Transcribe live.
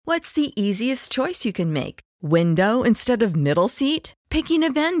What's the easiest choice you can make? Window instead of middle seat? Picking a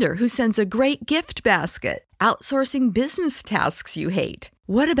vendor who sends a great gift basket? Outsourcing business tasks you hate?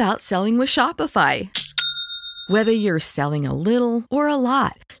 What about selling with Shopify? Whether you're selling a little or a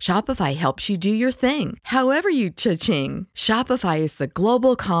lot, Shopify helps you do your thing, however you cha-ching. Shopify is the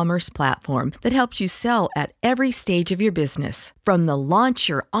global commerce platform that helps you sell at every stage of your business. From the launch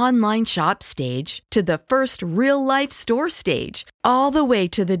your online shop stage to the first real-life store stage, all the way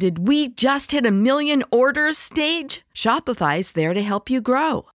to the did we just hit a million orders stage. Shopify's there to help you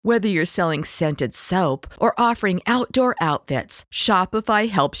grow. Whether you're selling scented soap or offering outdoor outfits, Shopify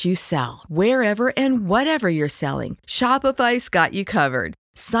helps you sell. Wherever and whatever you're selling, Shopify's got you covered.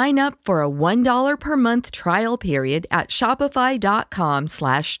 Sign up for a $1 per month trial period at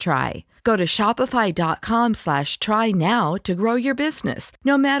shopify.com/try. Go to shopify.com/try now to grow your business,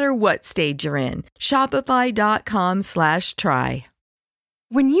 no matter what stage you're in. Shopify.com/try.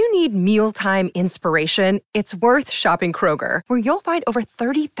 When you need mealtime inspiration, it's worth shopping Kroger, where you'll find over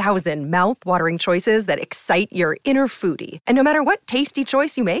 30,000 mouth-watering choices that excite your inner foodie. And no matter what tasty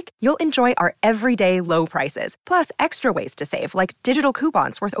choice you make, you'll enjoy our everyday low prices, plus extra ways to save, like digital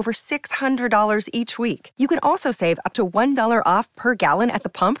coupons worth over $600 each week. You can also save up to $1 off per gallon at the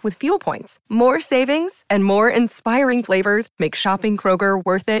pump with fuel points. More savings and more inspiring flavors make shopping Kroger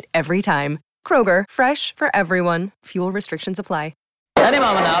worth it every time. Kroger, fresh for everyone. Fuel restrictions apply. Any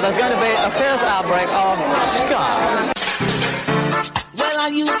moment now, there's going to be a fierce outbreak of ska. Well, I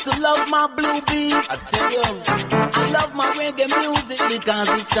used to love my blue beat. I tell you, I love my reggae music because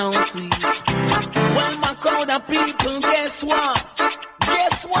it sounds sweet. Well, my crowd of people, guess what?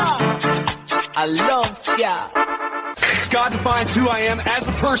 Guess what? I love ska. Ska defines who I am as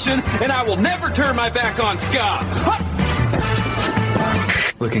a person, and I will never turn my back on ska. Ha!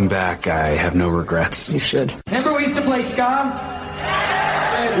 Looking back, I have no regrets. You should. Remember we used to play ska?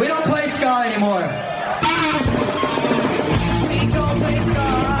 We don't play ska anymore. We don't play ska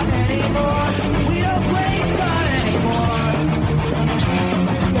anymore. We don't play ska anymore.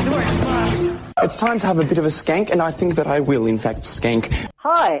 It's time to have a bit of a skank, and I think that I will, in fact, skank.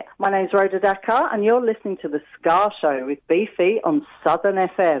 Hi, my name's Rhoda Dakar, and you're listening to the Ska Show with Beefy on Southern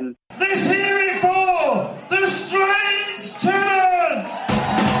FM. Let's hear it for the Strange Tenants!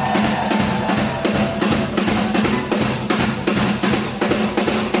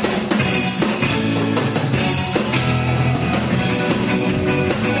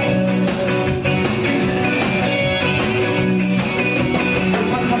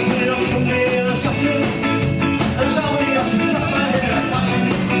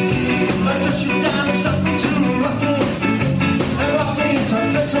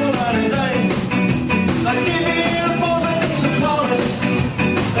 That's all right, I give you a bottle, it's a polish.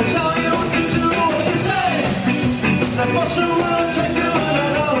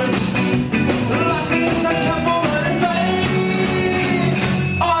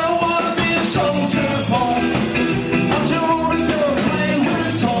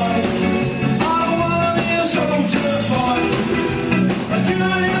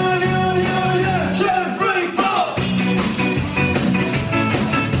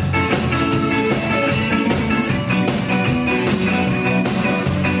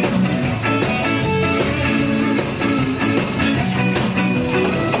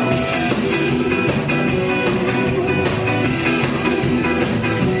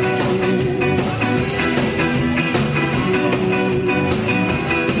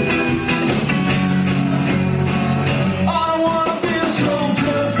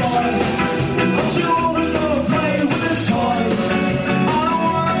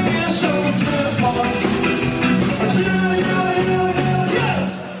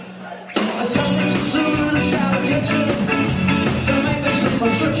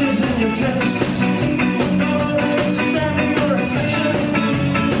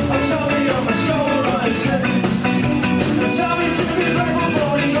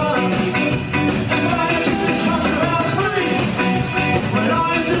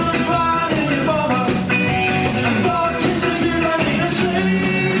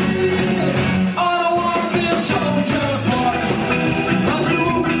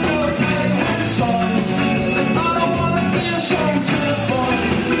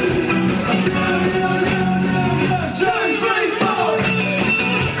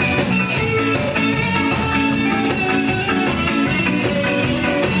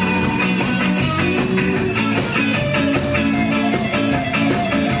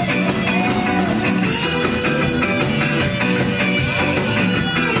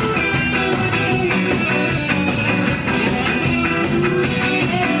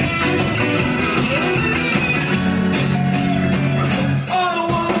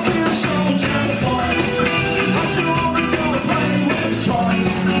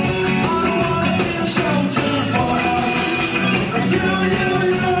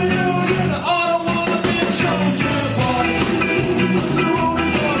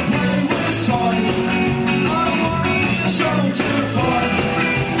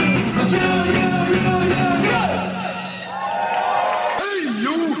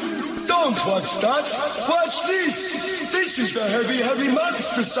 is the heavy, heavy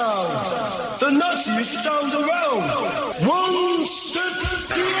monster sound. The nuttiest sound around. One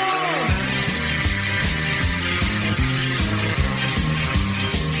step beyond.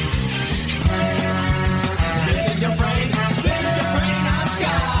 Build your brain on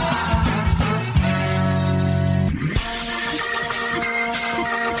Ska.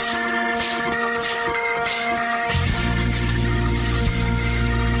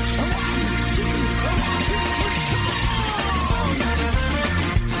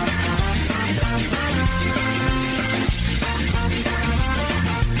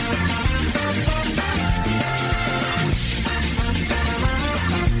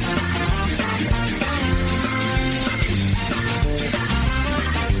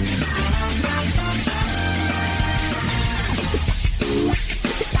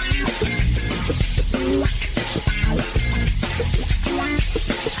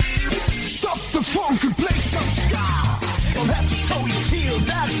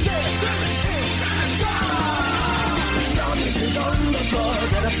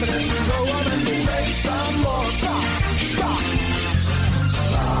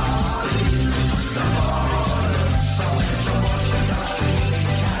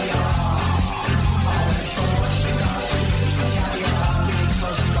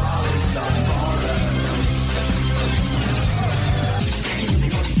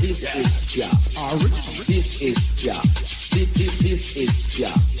 This is Ska. This is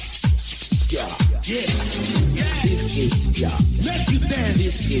Ska. Ska. Yeah. This is Ska. Let you dance.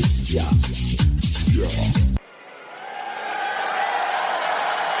 This is Ska. Ska.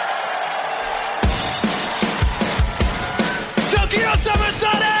 Tokyo Summer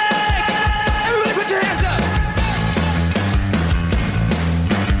Sonic! Everybody put your hands up!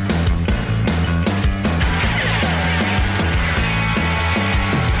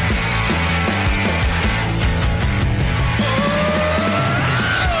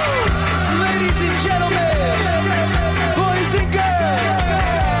 Ladies and gentlemen, boys and girls,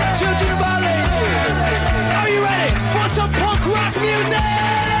 children of our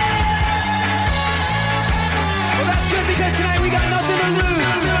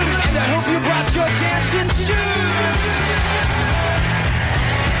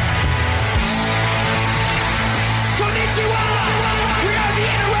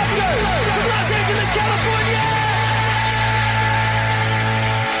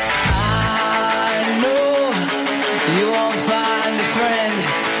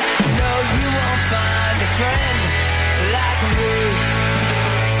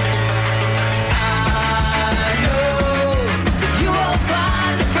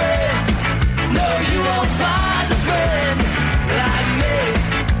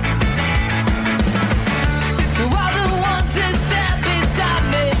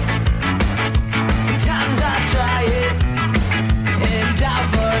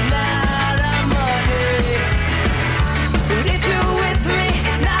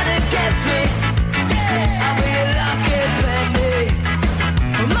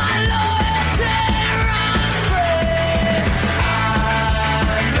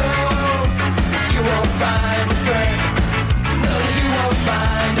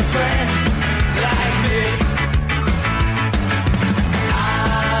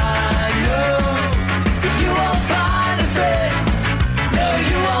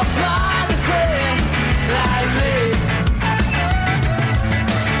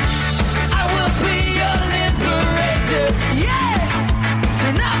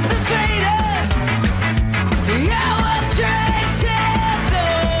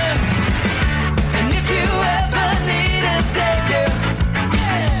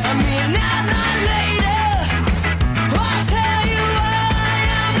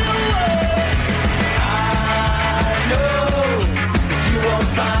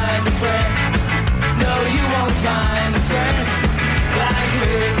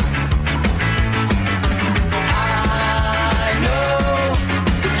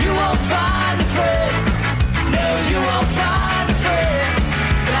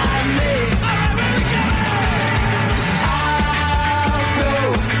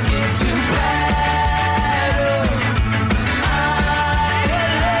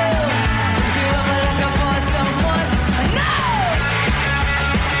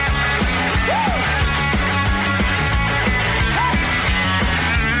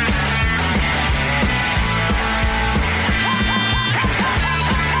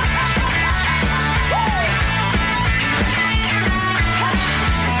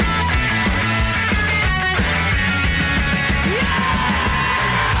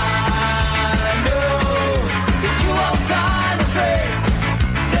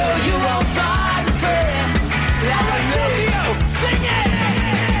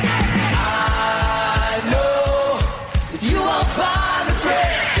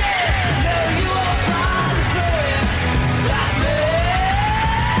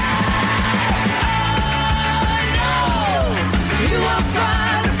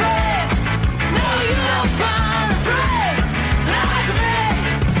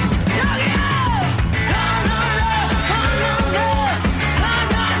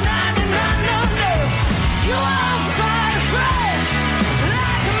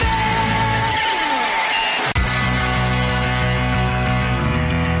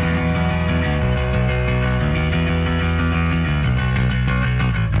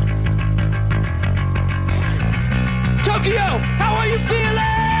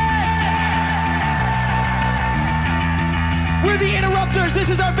this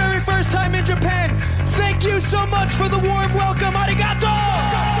is our very first time in Japan. Thank you so much for the warm welcome. Arigato!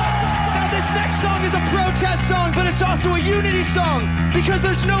 Now, this next song is a protest song, but it's also a unity song because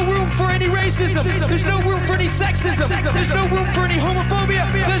there's no room for any racism. There's no room for any sexism. There's no room for any homophobia.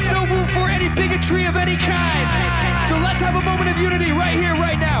 There's no room for any bigotry of any kind. So let's have a moment of unity right here,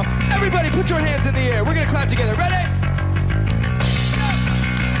 right now. Everybody put your hands in the air. We're going to clap together. Ready?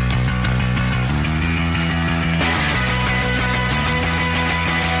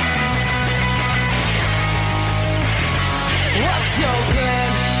 What's your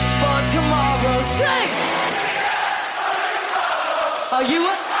plan for tomorrow? Sing! Are you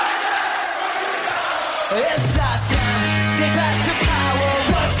a... It's our time, take back the power.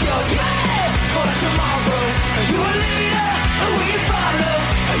 What's your plan for tomorrow? Are you a leader, or will you follow?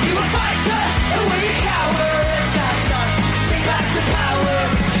 Are you a fighter, or will you cower? It's our time, take back the power.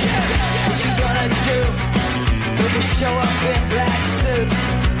 What you gonna do when we show up in black suits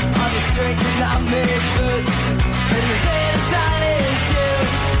on the streets and our mid boots? And the day to silence you.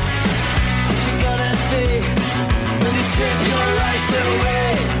 What you gonna see when you strip your rights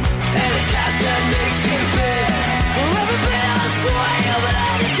away? And it's house that makes you big. We've never been on sway over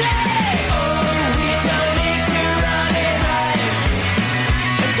that day. Oh, we don't need to run and hide.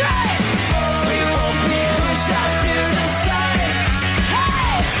 That's right. We won't be pushed out to the side.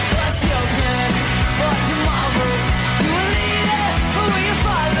 Hey, what's your plan for tomorrow? You a leader, or will you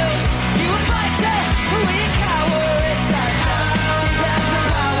follow? You a fighter, or will you cower? It's our time, take back the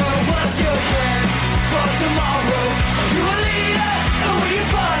power. What's your plan for tomorrow? Are you a leader, or will you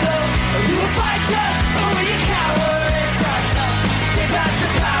follow? Are you a fighter, or will you cower? It's our time, take back the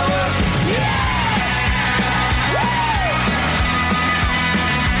power. Yeah!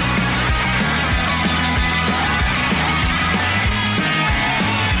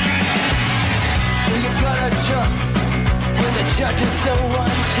 Who you gonna trust when the judge is so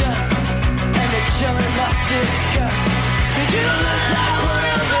unjust and the jury must discuss? Did you look like one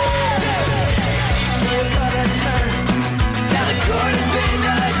of us? Who you gonna turn? Now the court has been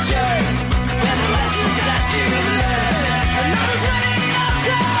adjourned, and the lessons that you've learned. Another's running out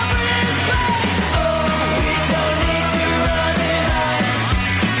over his back. Oh, we don't need to run and hide.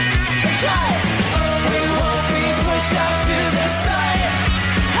 That's right. We won't be pushed out to the side.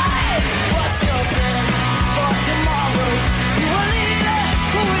 Hey, what's your plan for tomorrow? You a leader,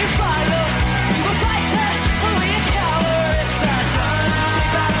 or will you follow? You a fighter, or will you cower? It's our time,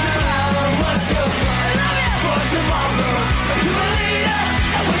 take back the power. What's your plan for tomorrow? Are you a leader,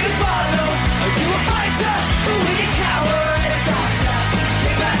 or will you follow? Are you a fighter, or will you cower? It's our time,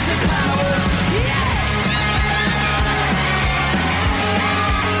 take back the power. Yeah!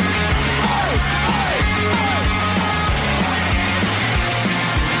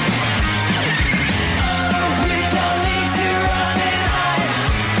 We don't need to run and hide.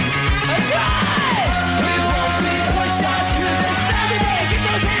 That's right. We won't be pushed out to the side. Get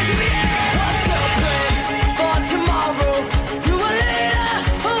those hands in the air. What's your plan for tomorrow? You a leader,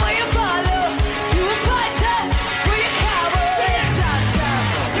 or will you follow? You a fighter, will you cower? It's our time,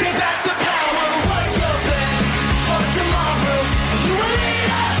 take back the power. What's your plan for tomorrow? You a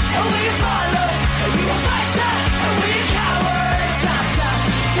leader, or will you follow? Are you a fighter, or will you cower? It's our time,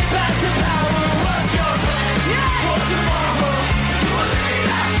 take back the power. What's your plan for tomorrow? You a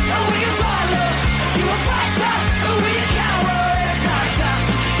leader, or will you follow? You a fighter, or will you cower? It's our time,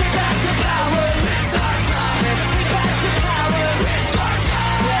 take back the power. It's our time, let's take back the power. It's our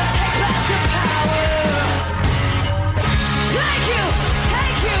time, let's take back the power. Thank you,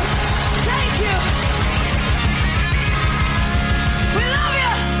 thank you, thank you. We love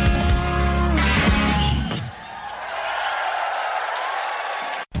you.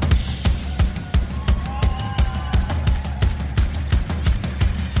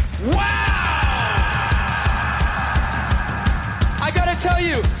 I gotta tell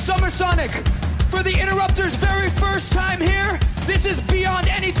you, Summer Sonic, for the Interrupters' very first time here, this is beyond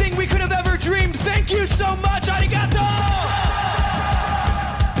anything we could have ever dreamed. Thank you so much. Arigato!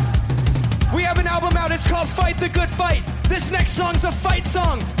 We have an album out. It's called Fight the Good Fight. This next song's a fight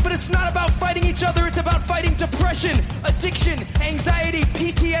song, but it's not about fighting each other. It's about fighting depression, addiction, anxiety,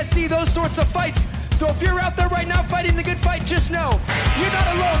 PTSD, those sorts of fights. So if you're out there right now fighting the good fight, just know you're not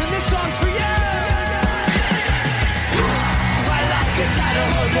alone, and this song's for you. Fight like a title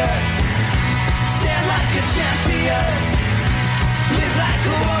holder, stand like a champion, live like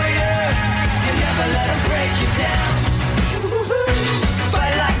a warrior, and never let them break you down.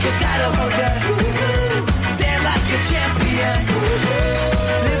 Fight like a title holder, stand like a champion,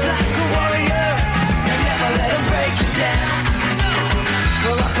 live like a warrior, and never let them break you down.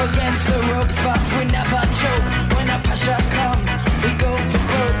 We're up against the ropes, but we never choke. When the pressure comes, we go for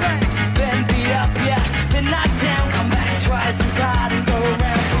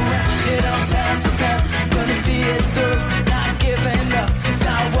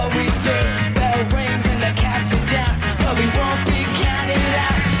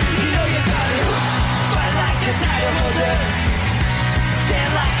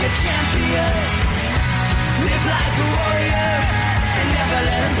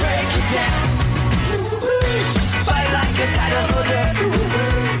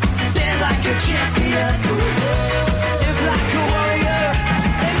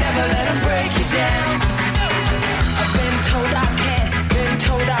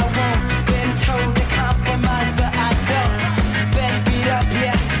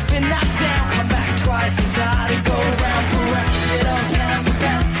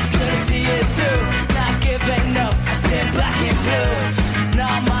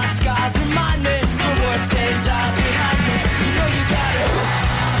Now my scars remind me the worst days are behind me. You know you gotta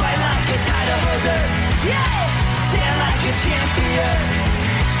fight like a title holder. Yeah, stand like a champion.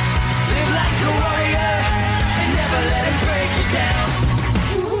 Live like a warrior and never let him break you down.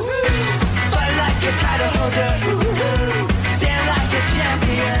 Fight like a title holder. Stand like a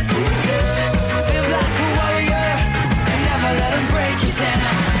champion. Live like a warrior and never let him break you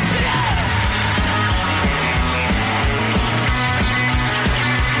down.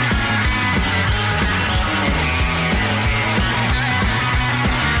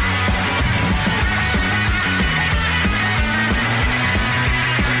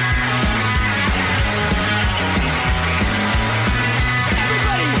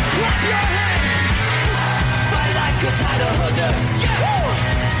 Title holder,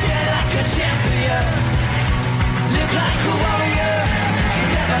 stand like a champion, live like a warrior, and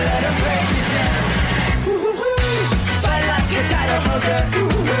never let him break you down. Fight like a title holder,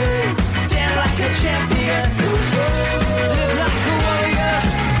 stand like a champion, live like a warrior,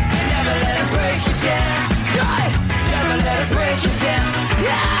 and never let him break you down. Never let him break you down.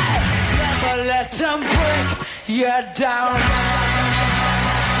 Never let him break you down.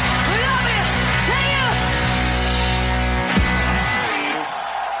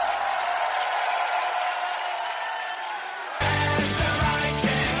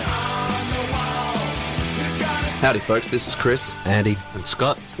 Howdy folks, this is Chris, Andy and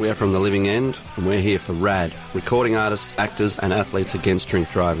Scott. We are from The Living End, and we're here for RAD, recording artists, actors and athletes against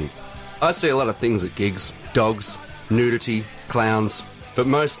drink driving. I see a lot of things at gigs: dogs, nudity, clowns, but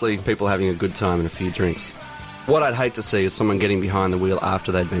mostly people having a good time and a few drinks. What I'd hate to see is someone getting behind the wheel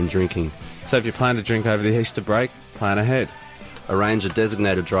after they've been drinking. So if you plan to drink over the Easter break, plan ahead. Arrange a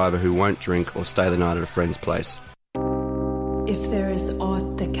designated driver who won't drink or stay the night at a friend's place. If there is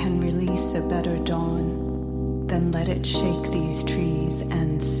aught that can release a better dawn, then let it shake these trees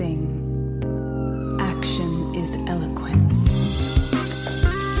and sing. Action is eloquence.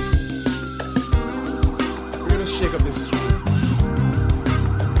 We're gonna shake up this tree.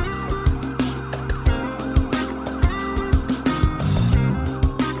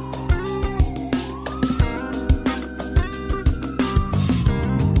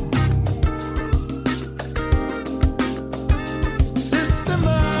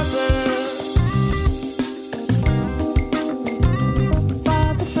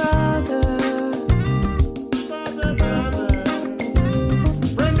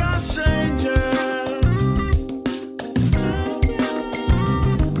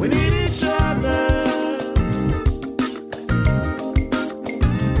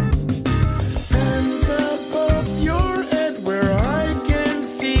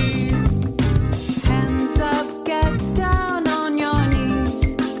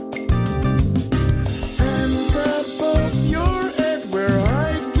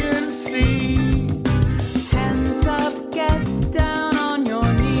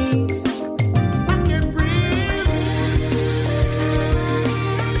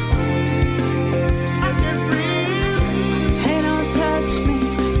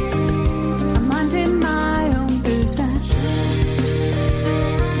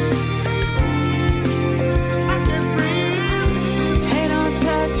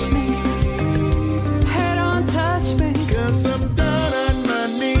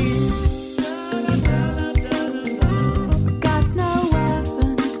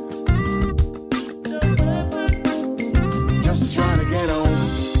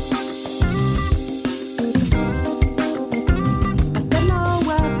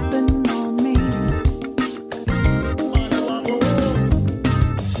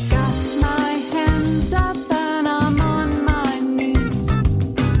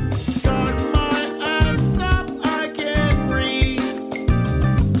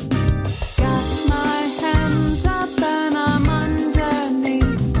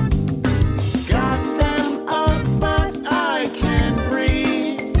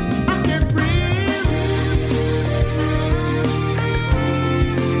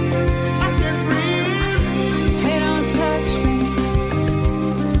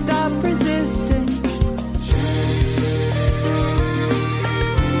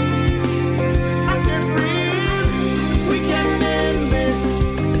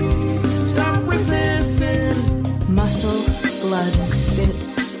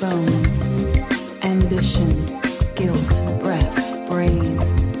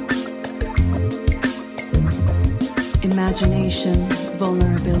 Imagination,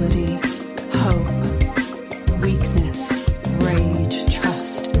 vulnerability, hope, weakness, rage,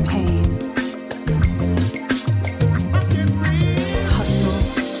 trust, pain. Hustle,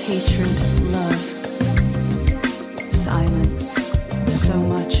 hatred, love, silence, so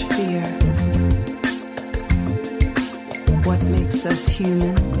much fear? What makes us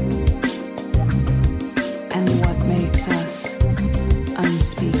human? And what makes us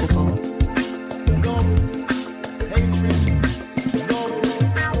unspeakable?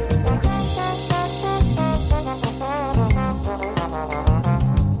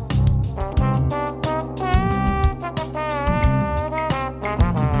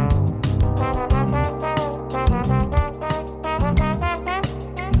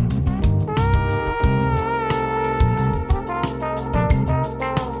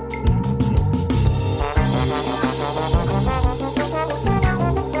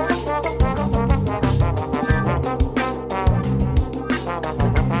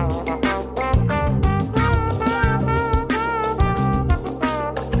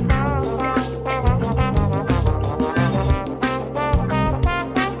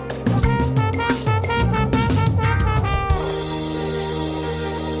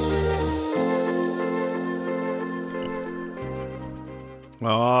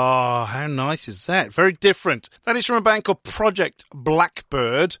 Oh, how nice is that? Very different. That is from a band called Project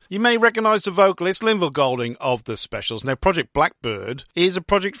Blackbird. You may recognise the vocalist, Linville Golding, of The Specials. Now, Project Blackbird is a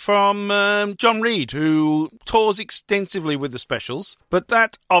project from John Reid, who tours extensively with The Specials. But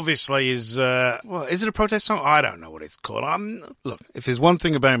that obviously is, well, is it a protest song? I don't know what it's called. Look, if there's one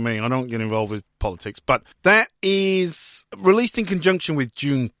thing about me, I don't get involved with politics. But that is released in conjunction with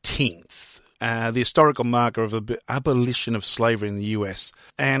Juneteenth. The historical marker of the abolition of slavery in the US.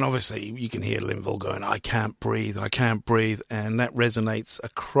 And obviously you can hear Linville going, I can't breathe, and that resonates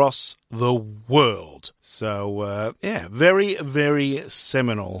across the world. So, yeah, very, very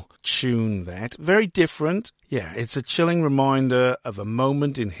seminal tune that. Very different. Yeah, it's a chilling reminder of a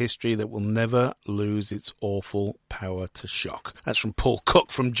moment in history that will never lose its awful power to shock. That's from Paul Cook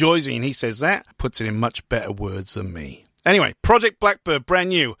from Joyzy, and he says that, puts it in much better words than me. Anyway, Project Blackbird, brand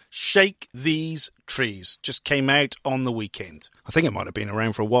new. Shake These Trees. Just came out on the weekend. I think it might have been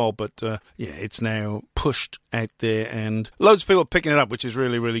around for a while, but yeah, it's now pushed out there and loads of people are picking it up, which is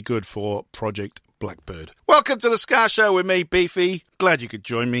really, really good for Project Blackbird. Welcome to the Ska Show with me, Beefy. Glad you could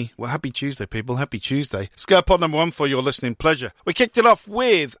join me. Well, happy Tuesday, people. Happy Tuesday. Ska Pod number 1 for your listening pleasure. We kicked it off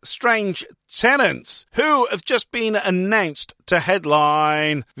with Strange Tenants, who have just been announced to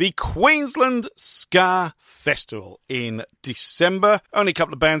headline the Queensland Ska Festival in December. Only a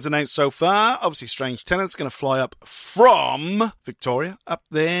couple of bands announced so far. Obviously, Strange Tenants going to fly up from Victoria up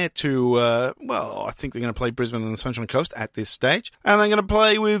there to, well, I think they're going to play Brisbane and the Sunshine Coast at this stage. And they're going to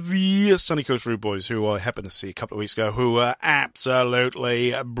play with the Sunny Coast Rude Boys, who I happened to see a couple of weeks ago, who are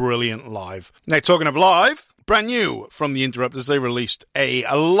absolutely brilliant live. Now, talking of live, brand new from the Interrupters, they released a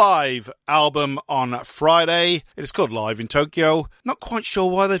live album on Friday. It is called Live in Tokyo. Not quite sure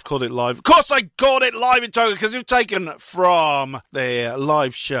why they've called it live. Of course I called it Live in Tokyo because it was taken from their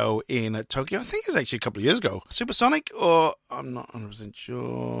live show in Tokyo. I think it was actually a couple of years ago. Supersonic, or I'm not 100%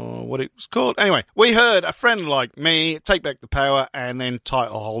 sure what it was called. Anyway, we heard A Friend Like Me, Take Back the Power, and then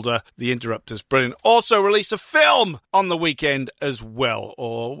Title Holder, The Interrupters. Brilliant. Also released a film on the weekend as well,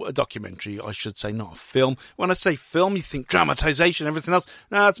 or a documentary, I should say, not a film. When I say film, you think dramatization, everything else.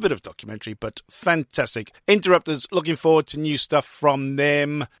 No, it's a bit of a documentary, but fantastic. Interrupters, looking forward to new stuff from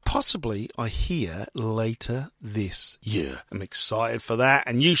them. Possibly, I hear, later this year. I'm excited for that,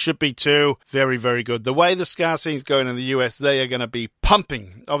 and you should be too. Very, very good. The way the ska scene's going in the US, they are going to be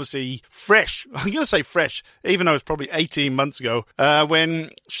pumping. Obviously, fresh. I'm going to say fresh, even though it's probably 18 months ago, when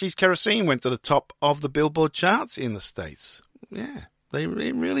She's Kerosene went to the top of the Billboard charts in the States. Yeah. It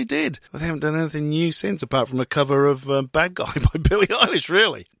really did. They haven't done anything new since, apart from a cover of Bad Guy by Billie Eilish,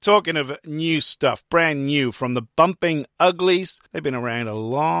 really. Talking of new stuff, brand new from the Bumping Uglies. They've been around a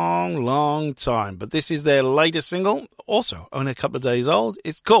long, long time, but this is their latest single, also only a couple of days old.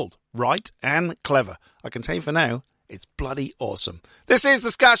 It's called Right and Clever. I can tell you for now, it's bloody awesome. This is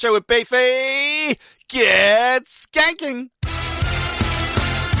the Ska Show with Beefy. Get skanking.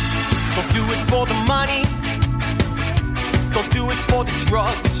 Don't do it for the money. Don't do it for the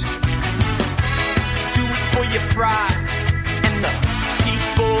drugs. Do it for your pride and the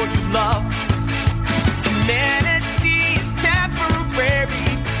people you love. Humanity is temporary,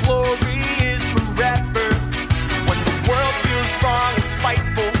 glory is forever. When the world feels wrong and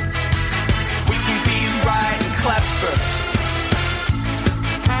spiteful, we can be right and clever.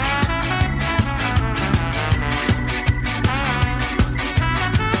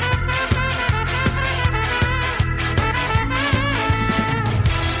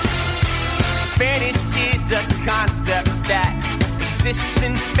 Fantasy's a concept that exists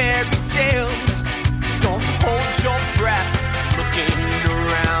in fairy tales. Don't hold your breath looking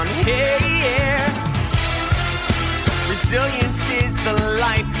around here. Resilience is the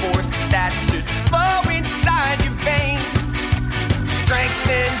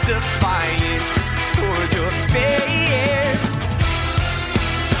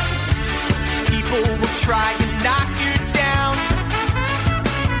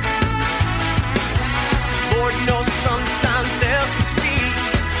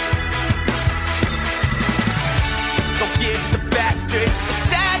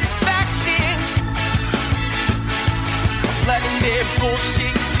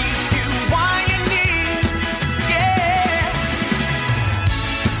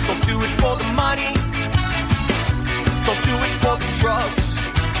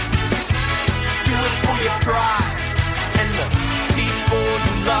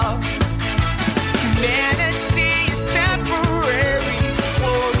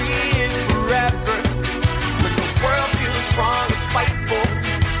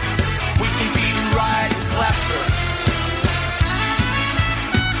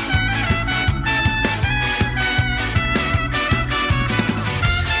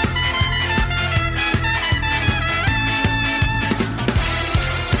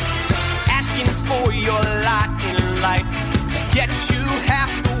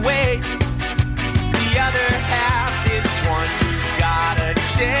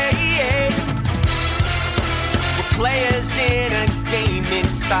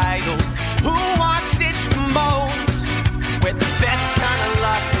suicidal. Who wants it the most? Where the best kind of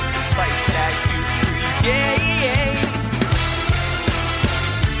luck is the type that you create.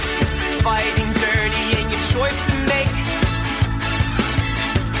 Fighting dirty ain't your choice to make.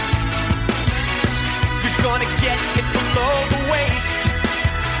 You're gonna get hit below the waist.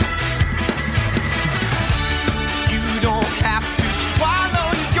 You don't have to swallow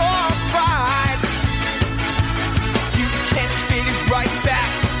your pride. You can spit it right back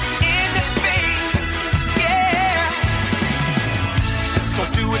in the face. Yeah.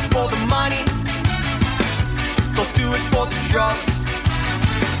 Don't do it for the money. Don't do it for the drugs.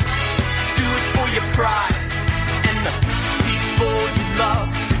 Do it for your pride and the people you love.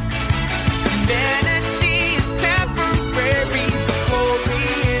 Vanity is temporary, the glory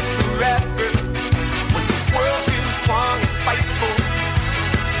is forever. When the world is wrong and spiteful,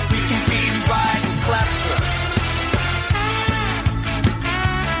 we can be right and clever.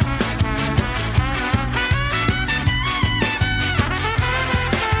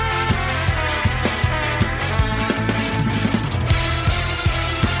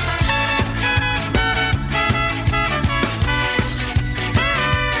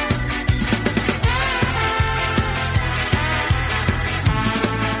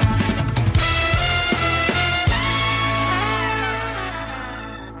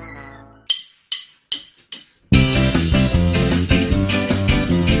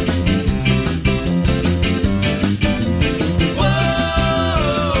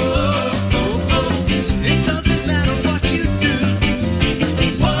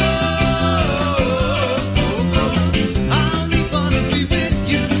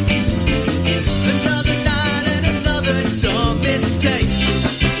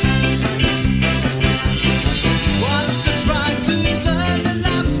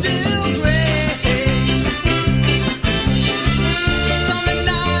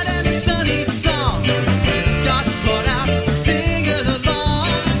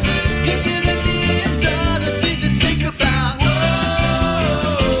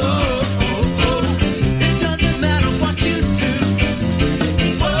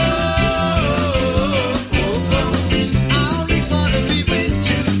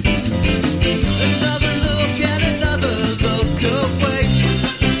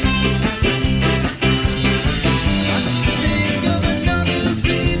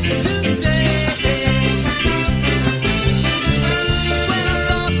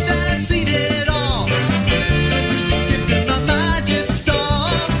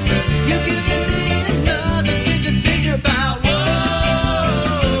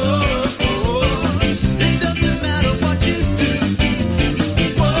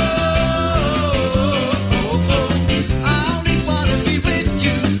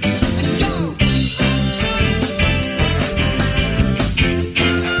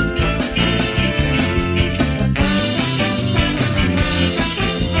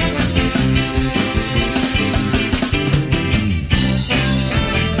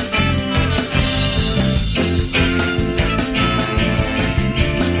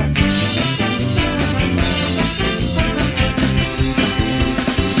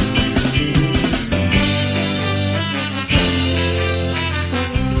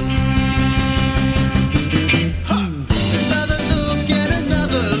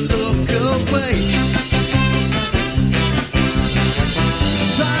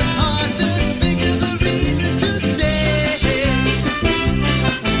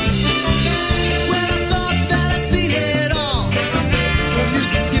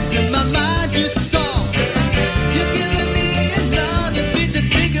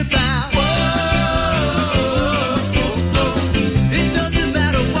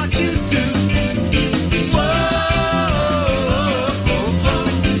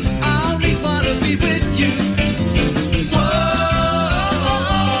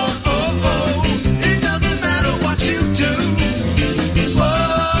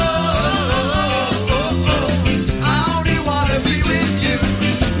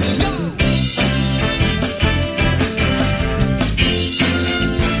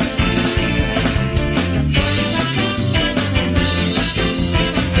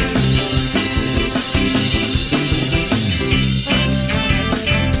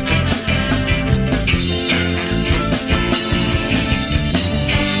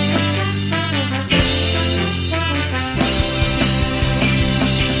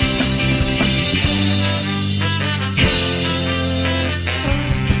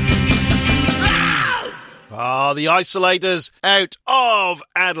 the Isolators out of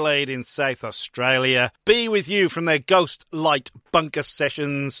Adelaide in South Australia. Be With You from their Ghost Light Bunker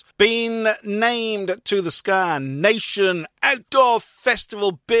Sessions. Been named to the Ska Nation Outdoor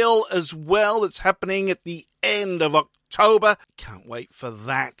Festival bill as well. That's happening at the end of October. Can't wait for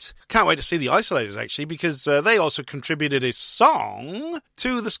that. Can't wait to see the Isolators, actually, because they also contributed a song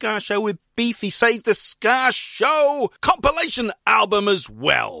to the Ska Show with Beefy Save the Ska Show compilation album as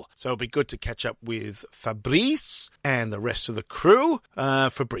well. So it'll be good to catch up with Fabrice and the rest of the crew.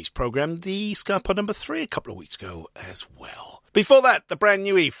 Fabrice programmed the Ska Pod number 3 a couple of weeks ago as well. Before that, the brand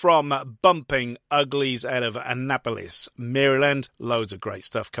newie from Bumping Uglies out of Annapolis, Maryland. Loads of great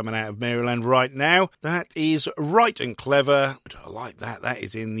stuff coming out of Maryland right now. That is Right and Clever. I like that. That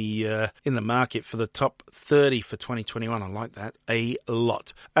is in the market for the top 30 for 2021. I like that a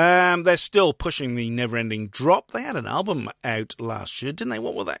lot. They're still pushing the Never Ending Drop. They had an album out last year, didn't they?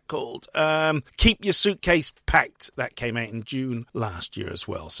 What was that called? Keep Your Suitcase Packed. That came out in June last year as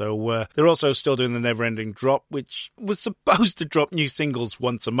well. So they're also still doing the Never Ending Drop, which was supposed to drop new singles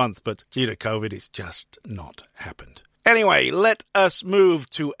once a month, but due to COVID, it's just not happened. Anyway, let us move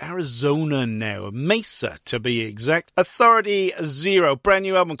to Arizona now. Mesa, to be exact. Authority Zero, brand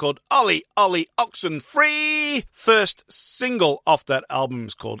new album called Ollie Ollie Oxen Free. First single off that album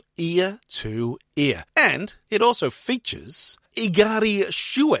is called Ear to Ear. And it also features Igari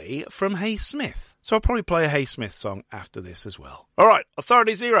Shue from Hey Smith. So I'll probably play a Hey Smith song after this as well. All right,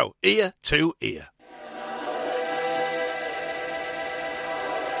 Authority Zero, Ear to Ear.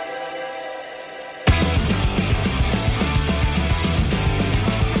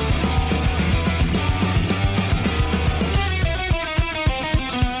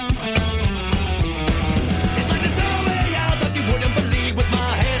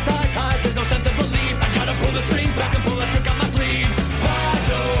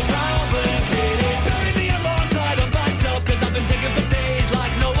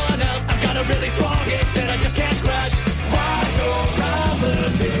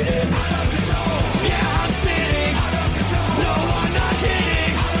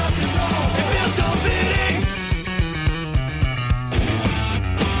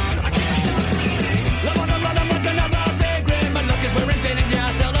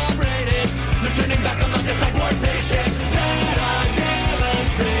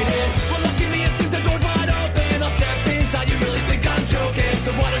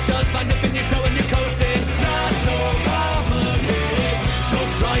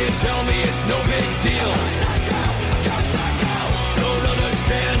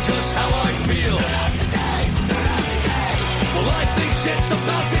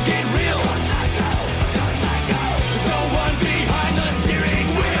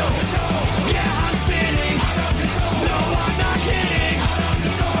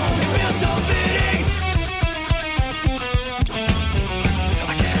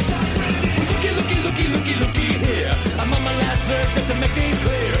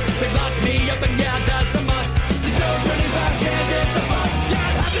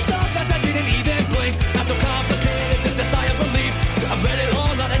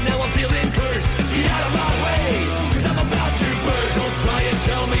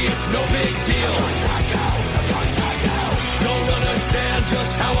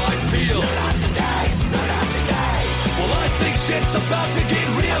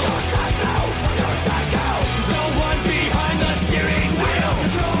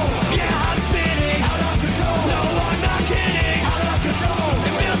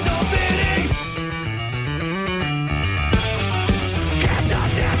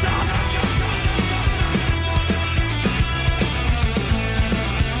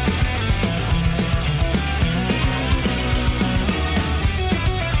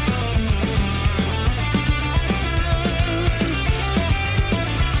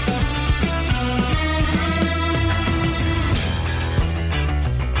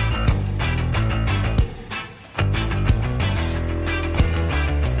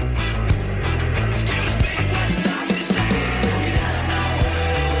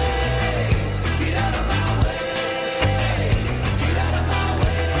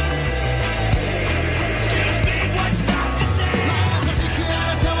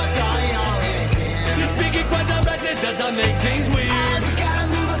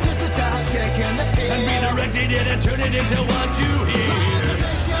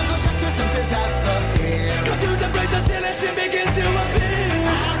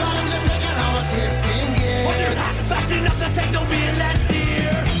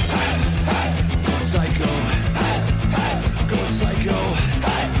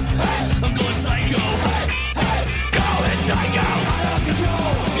 Psycho. Out of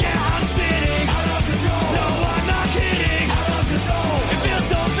control. Yeah, I'm spinning. Out of control. No, I'm not.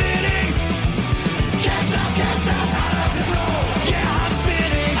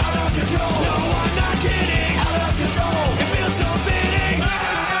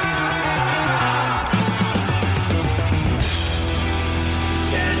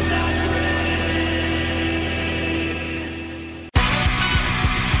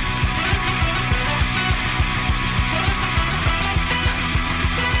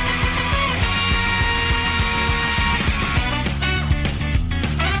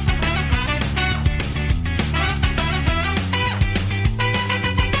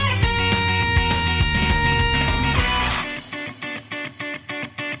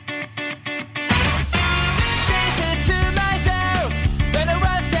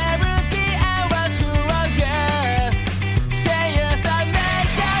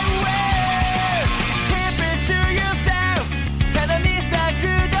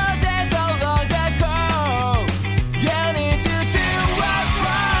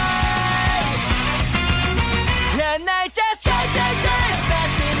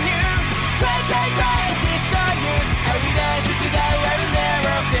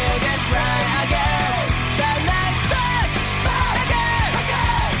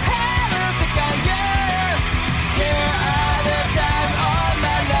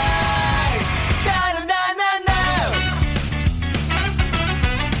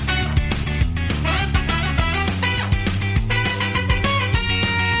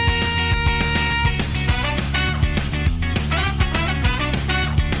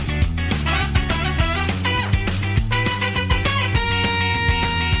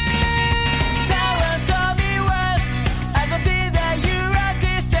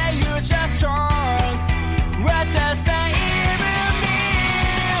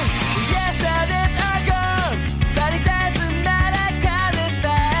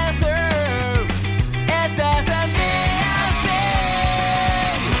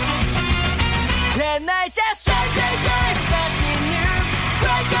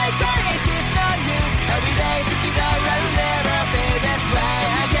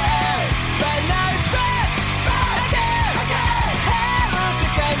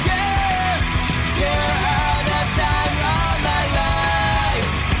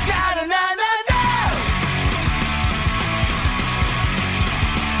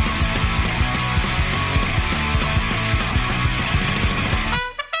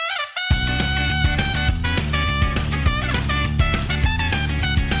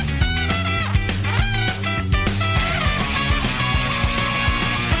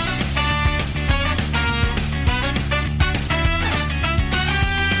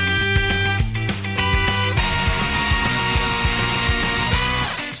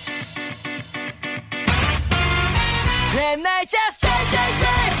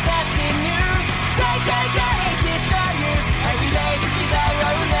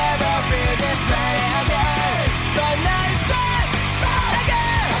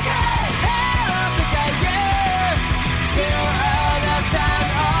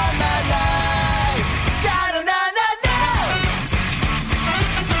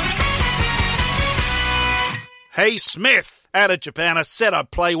 Hey Smith out of Japan. I said I'd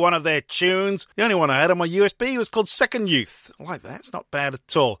play one of their tunes. The only one I had on my USB was called Second Youth. I like that. It's not bad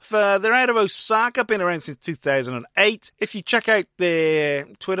at all. They're out of Osaka, been around since 2008. If you check out their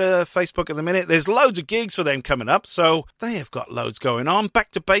Twitter, Facebook at the minute, there's loads of gigs for them coming up, so they have got loads going on.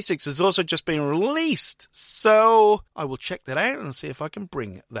 Back to Basics has also just been released, so I will check that out and see if I can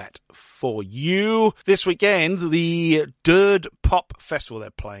bring that for you. This weekend, the Dird Pop Festival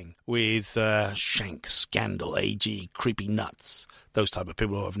they're playing with Shank, Scandal, AG, Creepy Nuts. Those type of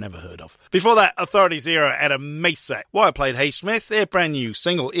people who I've never heard of. Before that, Authority Zero out of Mesa. Why I played Hey Smith, their brand new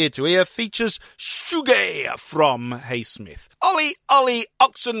single Ear to Ear features Shuge from Hey Smith. Ollie Ollie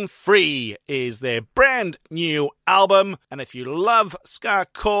Oxen Free is their brand new album, and if you love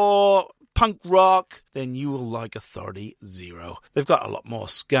ska-core, punk rock, then you will like Authority Zero. They've got a lot more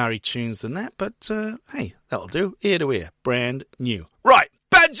scary tunes than that, but hey, that'll do. Ear to Ear, brand new. Right,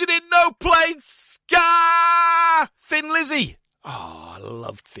 Badgered in No Plates, Ska! Thin Lizzy. Oh, I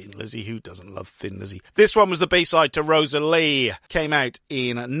love Thin Lizzy. Who doesn't love Thin Lizzy? This one was the B-side to Rosalie. Came out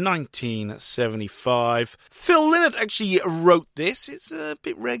in 1975. Phil Lynott actually wrote this. It's a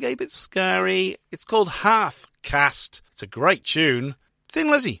bit reggae, a bit scary. It's called Half Cast. It's a great tune. Thin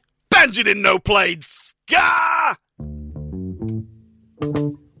Lizzy. Badgered in No Plates, Ska!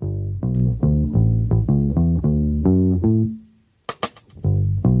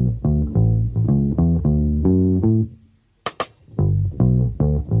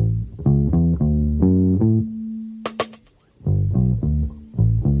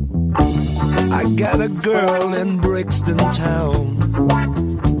 I got a girl in Brixton town.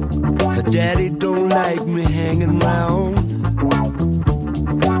 Her daddy don't like me hanging round.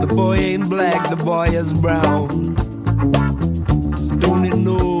 The boy ain't black, the boy is brown. Don't you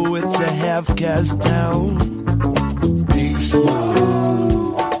know it's a half-caste town? Big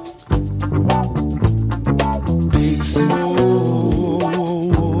smoke, big smoke,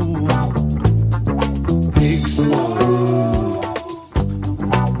 big smoke.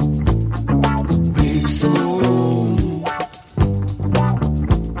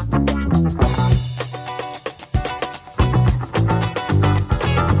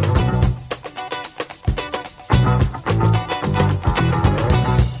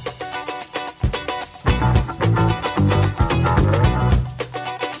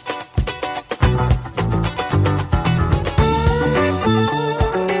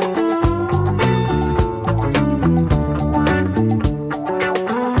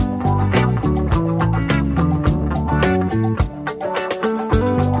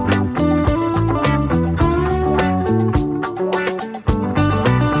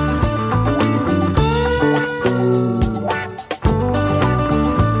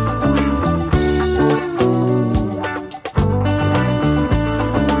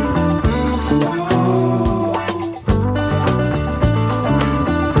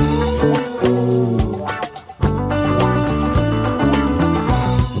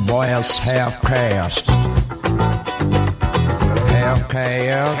 Half-caste.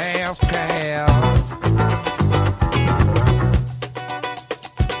 Half-caste. Half-caste.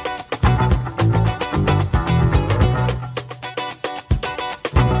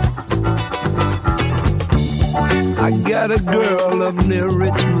 I got a girl up near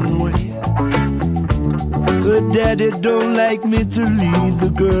Richmond way. Her daddy don't like me to lead the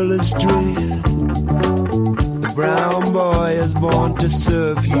girl astray. The brown boy is born to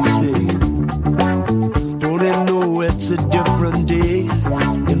surf, he say. Don't they know it's a different day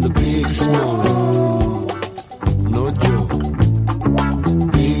in the big smoke? No joke.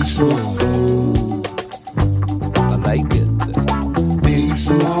 Big smoke. I like it. Big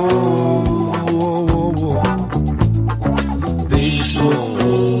smoke. Big smoke.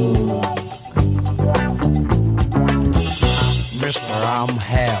 Mister, I'm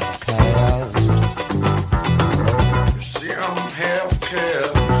half-caste. See, I'm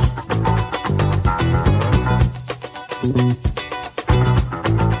half-caste.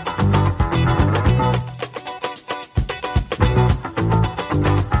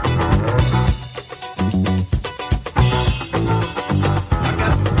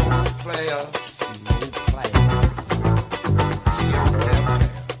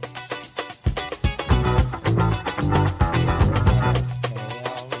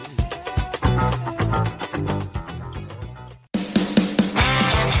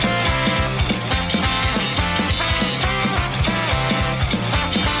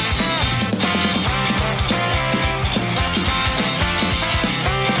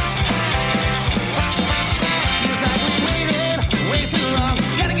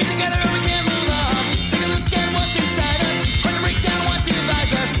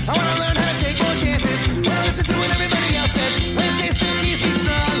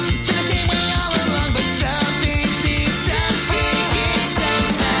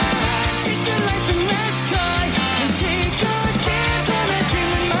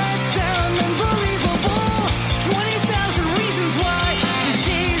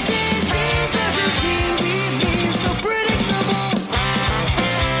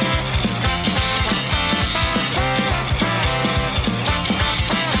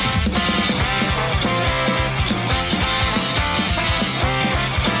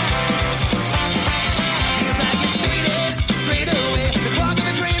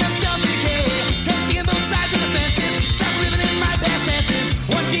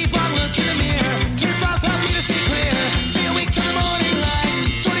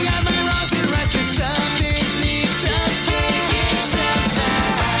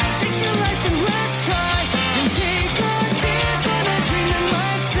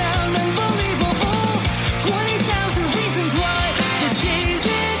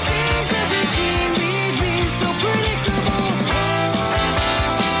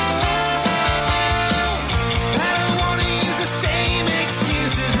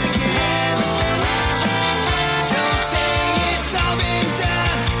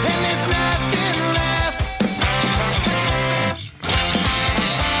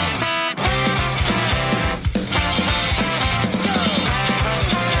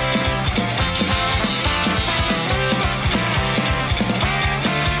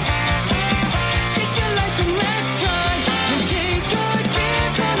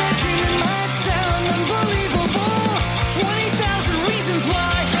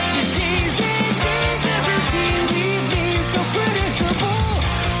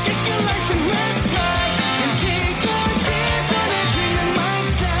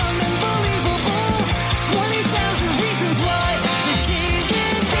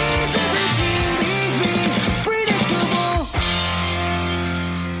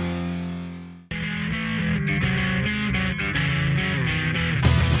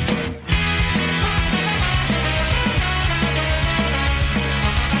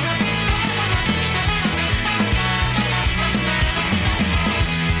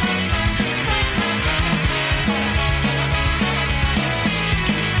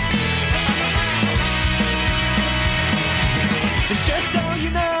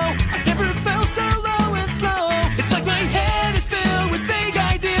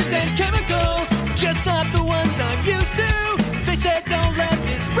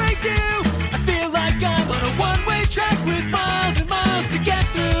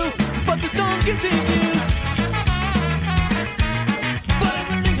 continues. But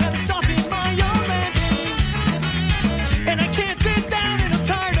I'm learning how to soften my own landing. And I can't sit down and I'm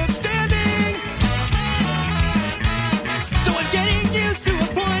tired of standing. So I'm getting used to a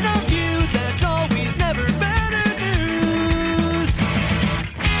point of view that's always never better news.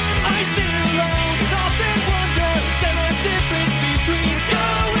 I sit alone and often wonder, is there a difference between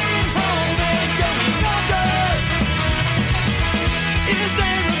going home and going under? Is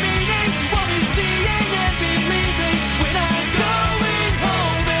there a meaning to only seeing and believing when I'm going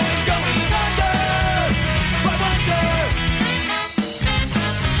home and going under? I wonder.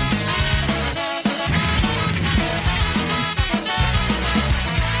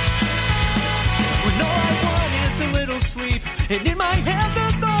 When all I want is a little sleep, and in my head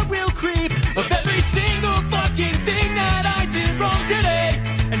the thought will creep of every single fucking thing that I did wrong today,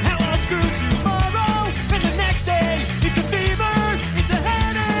 and how I'll screw tomorrow and the next day. It's a fever, it's a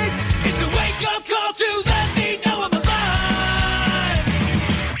headache, it's a wake-up call to let me know I'm alive.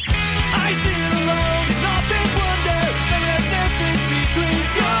 I sit alone and often wonder, is there a difference between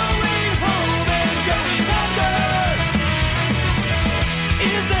going home and going under?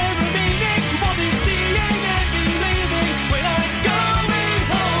 Is there a meaning to only seeing and believing when I'm going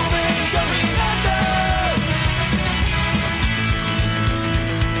home and going under?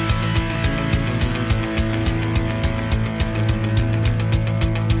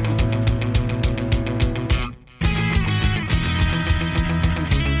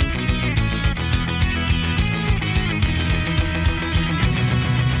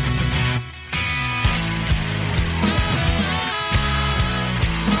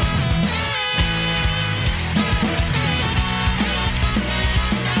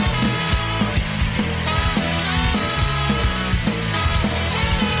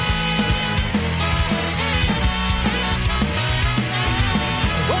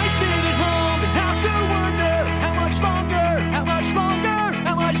 I sit at home and have to wonder how much longer am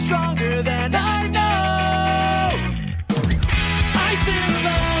I stronger than I know? I sit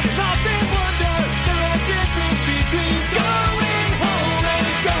alone and often wonder, is there a difference between going home and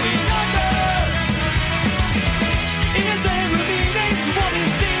going under? Is there a meaning to what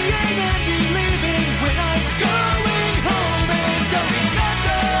is seeing and believing when I'm going home and going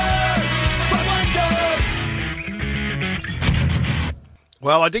under? I wonder.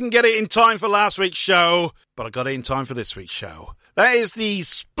 Well, I didn't get it in time for last week's show, but I got it in time for this week's show. That is the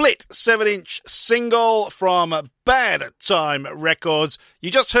split 7-inch single from Bad Time Records. You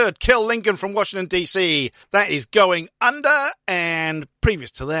just heard Kill Lincoln from Washington, D.C. That is Going Under. And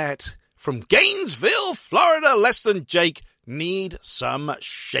previous to that, from Gainesville, Florida, Less Than Jake, Need Some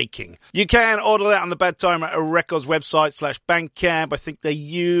Shaking. You can order that on the Bad Time Records website /Bandcamp. I think they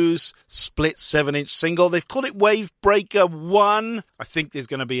use split 7-inch single. They've called it Wave Breaker 1. I think there's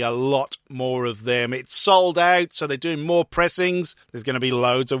going to be a lot more of them. It's sold out, so they're doing more pressings. There's going to be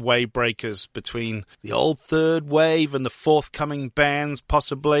loads of Wave Breakers between the old third wave and the forthcoming bands,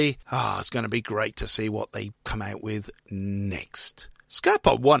 possibly. It's going to be great to see what they come out with next. Ska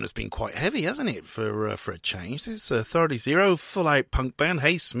Pod1 has been quite heavy, hasn't it, for a change? It's Authority Zero, full-out punk band.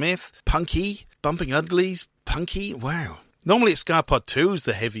 Hey Smith, punky, Bumping Uglies, punky. Wow. Normally it's Ska Pod 2's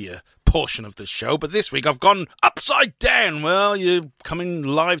the heavier portion of the show, but this week I've gone upside down. Well, you're coming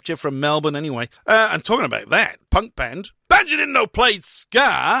live, Jeff, from Melbourne anyway. And talking about that, punk band, Banjo Didn't Know played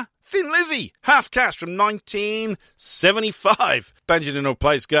ska. Thin Lizzy, Half Caste from 1975. Banjo Didn't Know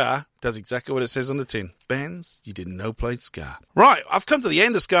played ska. Does exactly what it says on the tin. Bands you didn't know played ska. Right, I've come to the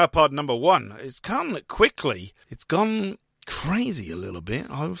end of Ska Pod number 1. It's come quickly. It's gone crazy a little bit.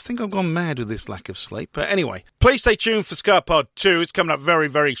 I think I've gone mad with this lack of sleep. But anyway, please stay tuned for Ska Pod 2. It's coming up very,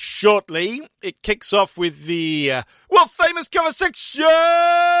 very shortly. It kicks off with the world-famous cover section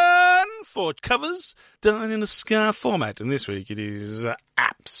for covers done in a ska format. And this week it is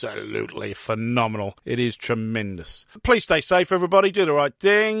absolutely phenomenal. It is tremendous. Please stay safe, everybody. Do the right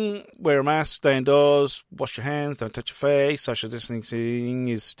thing. Wear a mask. Stay indoors. Wash your hands. Don't touch your face. Social distancing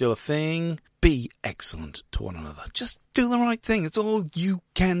is still a thing. Be excellent to one another. Just do the right thing. It's all you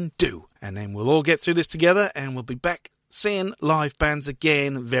can do. And then we'll all get through this together and we'll be back seeing live bands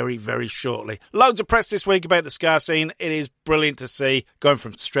again very, very shortly. Loads of press this week about the ska scene. It is brilliant to see, going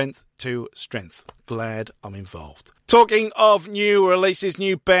from strength to strength. Glad I'm involved. Talking of new releases,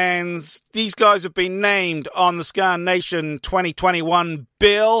 new bands, these guys have been named on the Ska Nation 2021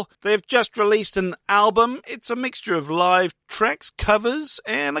 bill. They've just released an album. It's a mixture of live tracks, covers,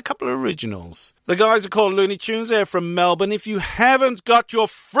 and a couple of originals. The guys are called Looney Tunes. They're from Melbourne. If you haven't got your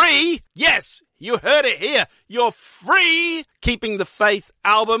free, yes, You heard it here. Your free Keeping the Faith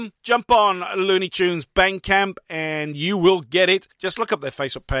album. Jump on Looney Tunes Bandcamp and you will get it. Just look up their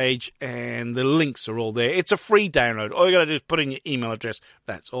Facebook page and the links are all there. It's a free download. All you got to do is put in your email address.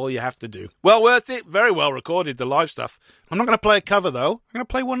 That's all you have to do. Well worth it. Very well recorded, the live stuff. I'm not going to play a cover, though. I'm going to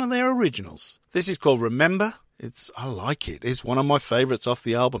play one of their originals. This is called Remember. I like it. It's one of my favourites off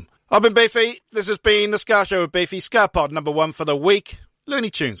the album. I've been Beefy. This has been the Ska Show with Beefy. Ska Pod number 1 for the week. Looney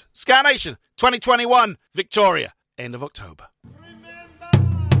Tunes. Ska Nation 2021. Victoria. End of October.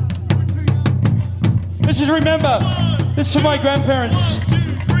 This is Remember. This is for my grandparents. 1,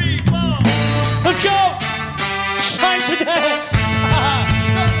 2, 3, 4. Let's go! It's time to dance!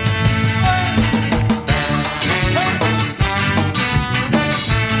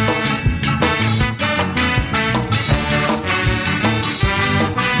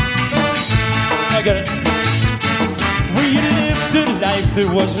 I got it. We lived a life that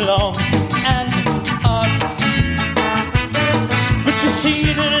was long and hard, but you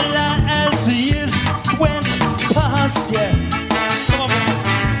see that a lot as the years went past, yeah. Come on,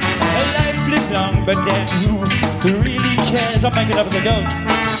 a life lived long, but then who really cares? I'll make it up as I go.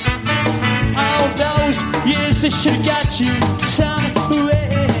 All those years that should have got you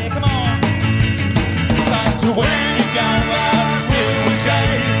somewhere. Come on. But when you go out, we'll say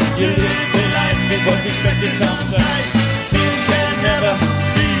you lived a life that was expected someday. Things can never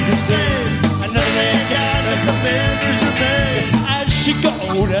be the same. Another guy that the memories remain. As you go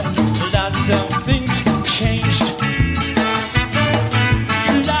older, lots of things changed.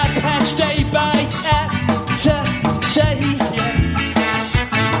 Life passed day by day, yeah.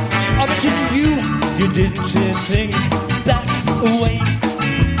 I bet you didn't see things that way.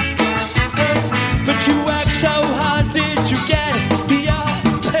 But you worked so hard, did you get your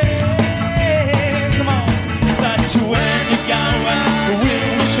pay? Come on. But when you go out,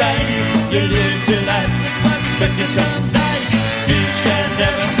 we'll say you lived a life expected someday. Things can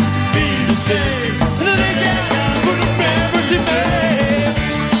never be the same. Another day, put a memories in me.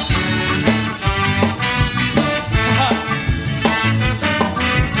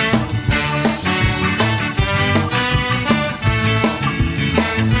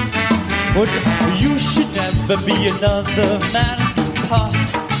 But you should never be another man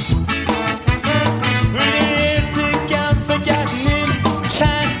past. Lived again, forgotten in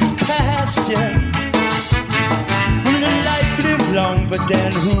time past, yeah. When a life lived long, but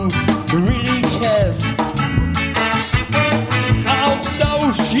then who really cares? All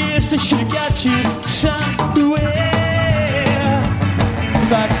those years they should have got you somewhere.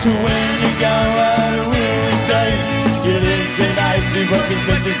 Back to when you go out, we'll say you lived a life that was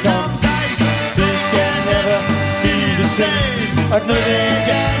expected someday. Things can never be the same. Another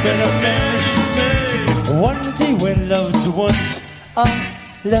guy that a memories made. One day when loved ones are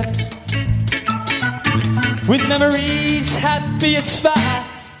left with memories happy, it's far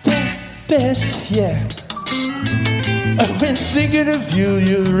the best, yeah. When thinking of you,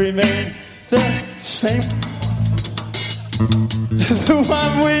 you remain the same. The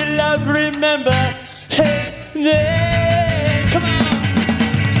one we love, remember his name. Come on.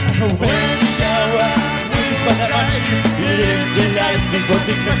 When you go out, we spend that much. You lived a life that was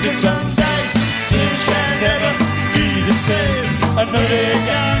expected someday. Things can never be the same. Another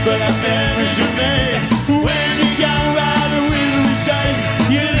guy, but our memories remain. When you go out, we will say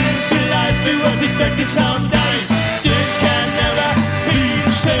you lived a life that was expected someday. Things can never be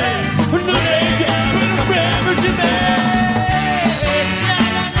the same. Another guy, but our memories remain.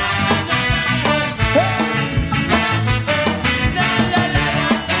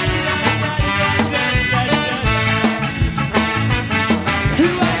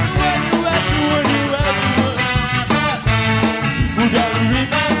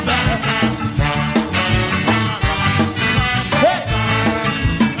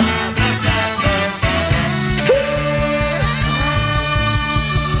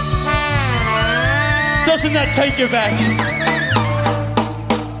 Doesn't that take you back?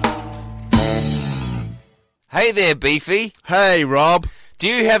 Hey there, Beefy. Hey, Rob. Do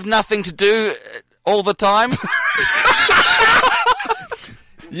you have nothing to do all the time?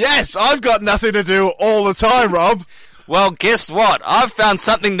 Yes, I've got nothing to do all the time, Rob. Well, guess what? I've found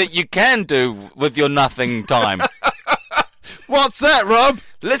something that you can do with your nothing time. What's that, Rob?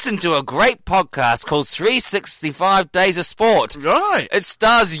 Listen to a great podcast called 365 Days of Sport. Right. It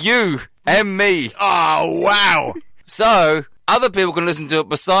stars you and me. Oh, wow. So, other people can listen to it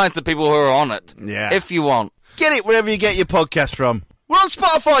besides the people who are on it. Yeah. If you want. Get it wherever you get your podcast from. We're on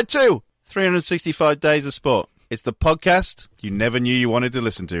Spotify too. 365 Days of Sport. It's the podcast you never knew you wanted to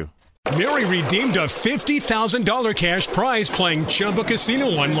listen to. Mary redeemed a $50,000 cash prize playing Chumba Casino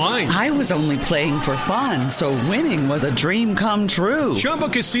online. I was only playing for fun, so winning was a dream come true. Chumba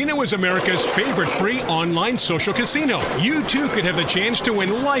Casino is America's favorite free online social casino. You too could have the chance to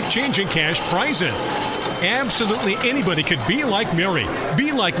win life-changing cash prizes. Absolutely anybody could be like Mary.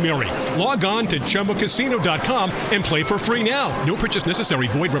 Be like Mary. Log on to ChumbaCasino.com and play for free now. No purchase necessary.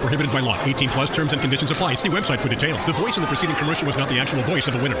 Void where prohibited by law. 18 plus terms and conditions apply. See website for details. The voice in the preceding commercial was not the actual voice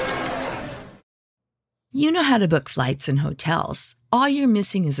of the winner. You know how to book flights and hotels. All you're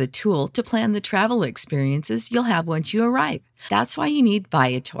missing is a tool to plan the travel experiences you'll have once you arrive. That's why you need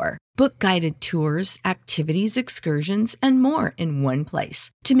Viator. Book guided tours, activities, excursions, and more in one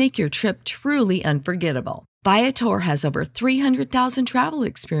place to make your trip truly unforgettable. Viator has over 300,000 travel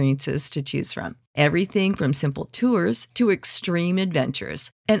experiences to choose from. Everything from simple tours to extreme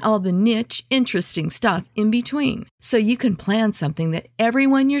adventures and all the niche, interesting stuff in between. So you can plan something that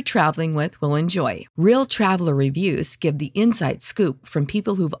everyone you're traveling with will enjoy. Real traveler reviews give the inside scoop from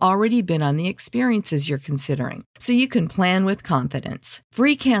people who've already been on the experiences you're considering. So you can plan with confidence.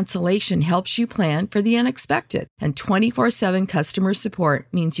 Free cancellation helps you plan for the unexpected. And 24/7 customer support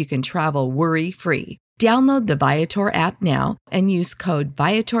means you can travel worry-free. Download the Viator app now and use code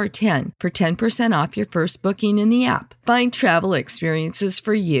Viator10 for 10% off your first booking in the app. Find travel experiences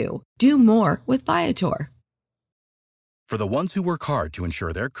for you. Do more with Viator. For the ones who work hard to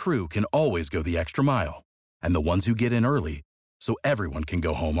ensure their crew can always go the extra mile, and the ones who get in early so everyone can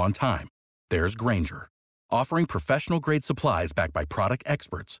go home on time, there's Grainger, offering professional-grade supplies backed by product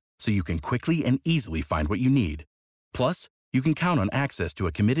experts so you can quickly and easily find what you need. Plus, you can count on access to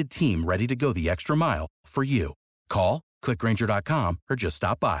a committed team ready to go the extra mile for you. Call, click Grainger.com, or just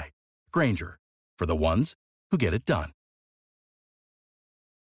stop by. Grainger, for the ones who get it done.